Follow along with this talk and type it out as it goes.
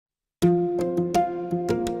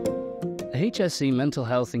HSE Mental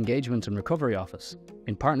Health Engagement and Recovery Office,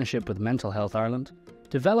 in partnership with Mental Health Ireland,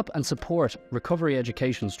 develop and support recovery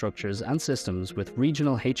education structures and systems with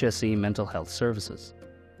regional HSE mental health services.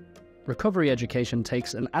 Recovery education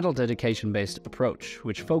takes an adult education-based approach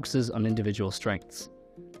which focuses on individual strengths.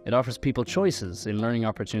 It offers people choices in learning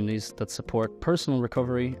opportunities that support personal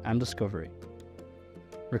recovery and discovery.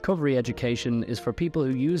 Recovery education is for people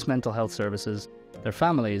who use mental health services, their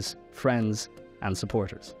families, friends, and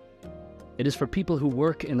supporters. It is for people who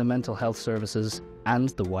work in the mental health services and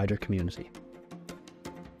the wider community.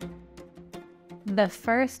 The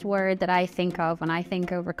first word that I think of when I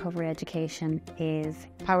think of recovery education is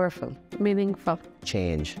powerful, meaningful,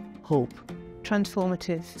 change, hope,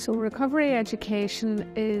 transformative. So recovery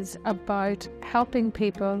education is about helping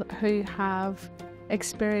people who have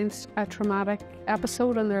experienced a traumatic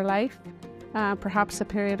episode in their life, perhaps a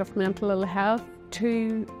period of mental ill health,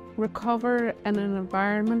 to recover in an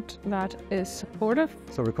environment that is supportive.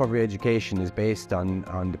 So recovery education is based on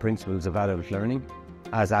the principles of adult learning.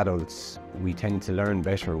 As adults, we tend to learn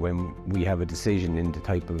better when we have a decision in the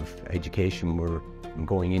type of education we're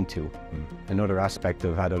going into. Another aspect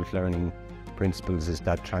of adult learning principles is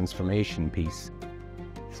that transformation piece.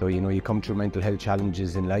 So, you come through mental health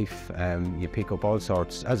challenges in life, you pick up all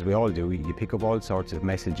sorts, as we all do, you pick up all sorts of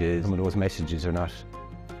messages. Some of those messages are not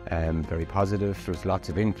very positive. There's lots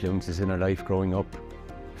of influences in our life growing up.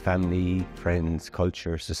 Family, friends,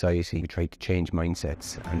 culture, society. We try to change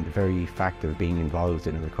mindsets, and the very fact of being involved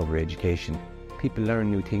in a recovery education, people learn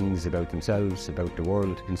new things about themselves, about the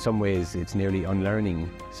world. In some ways, it's nearly unlearning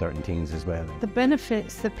certain things as well. The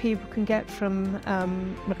benefits that people can get from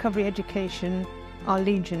recovery education are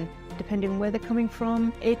legion, depending on where they're coming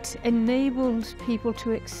from. It enables people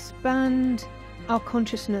to expand our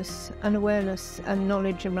consciousness and awareness and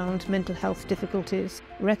knowledge around mental health difficulties,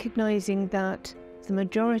 recognising that the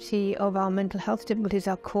majority of our mental health difficulties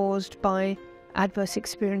are caused by adverse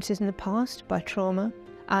experiences in the past, by trauma,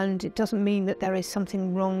 and it doesn't mean that there is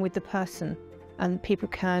something wrong with the person, and people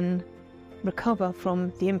can recover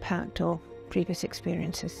from the impact of previous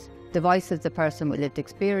experiences. The voice of the person with lived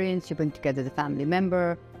experience, you bring together the family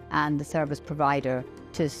member and the service provider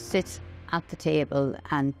to sit at the table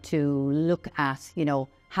and to look at,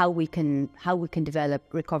 how we can develop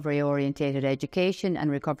recovery-orientated education and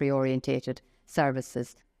recovery-orientated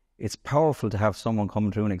services. It's powerful to have someone come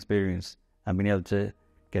through an experience and being able to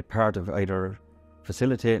get part of either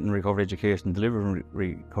facilitating recovery education, delivering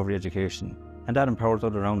recovery education, and that empowers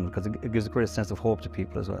others around them because it gives a great sense of hope to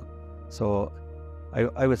people as well. So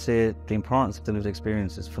I would say the importance of the lived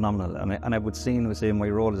experience is phenomenal, and I would say in my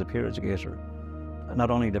role as a peer educator, not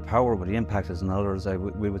only the power but the impact as in others.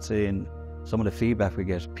 We would say in some of the feedback we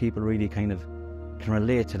get, people really kind of can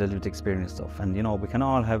relate to the lived experience stuff, and we can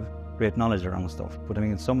all have great knowledge around stuff, but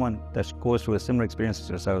someone that goes through a similar experience to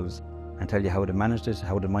themselves and tell you how they managed it,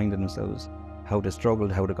 how they minded themselves, how they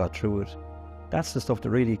struggled, how they got through it, that's the stuff that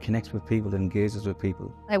really connects with people, that engages with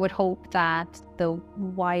people. I would hope that the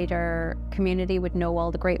wider community would know all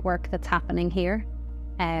the great work that's happening here,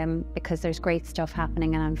 because there's great stuff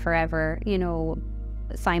happening, and I'm forever,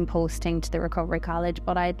 signposting to the Recovery College,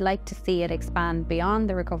 but I'd like to see it expand beyond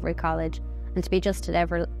the Recovery College and to be just at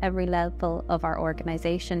every level of our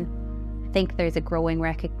organisation. I think there's a growing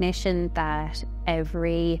recognition that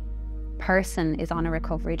every person is on a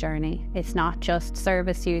recovery journey. It's not just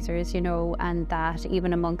service users, and that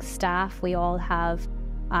even amongst staff, we all have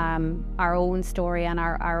our own story and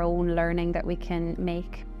our own learning that we can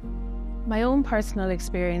make. My own personal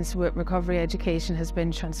experience with recovery education has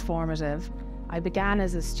been transformative. I began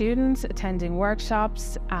as a student attending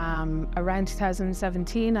workshops. Around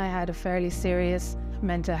 2017, I had a fairly serious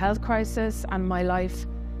mental health crisis and my life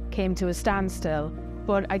came to a standstill.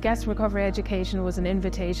 But I guess recovery education was an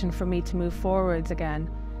invitation for me to move forwards again.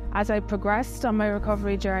 As I progressed on my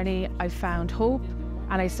recovery journey, I found hope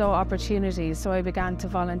and I saw opportunities. So I began to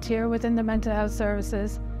volunteer within the mental health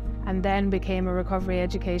services and then became a recovery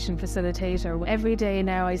education facilitator. Every day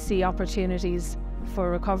now I see opportunities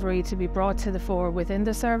for recovery to be brought to the fore within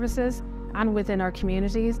the services and within our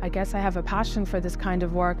communities. I guess I have a passion for this kind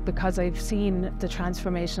of work because I've seen the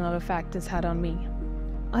transformational effect it's had on me.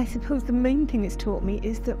 I suppose the main thing it's taught me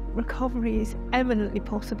is that recovery is eminently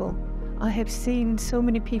possible. I have seen so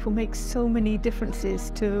many people make so many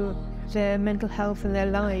differences to their mental health and their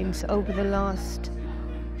lives over the last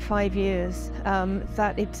 5 years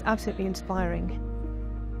that it's absolutely inspiring.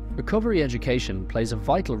 Recovery education plays a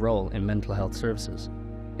vital role in mental health services,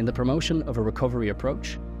 in the promotion of a recovery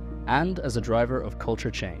approach, and as a driver of culture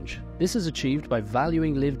change. This is achieved by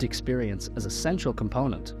valuing lived experience as an essential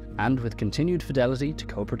component and with continued fidelity to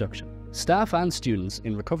co-production. Staff and students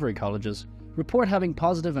in recovery colleges report having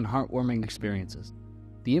positive and heartwarming experiences.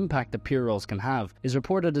 The impact that peer roles can have is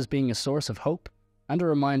reported as being a source of hope and a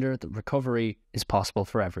reminder that recovery is possible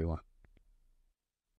for everyone.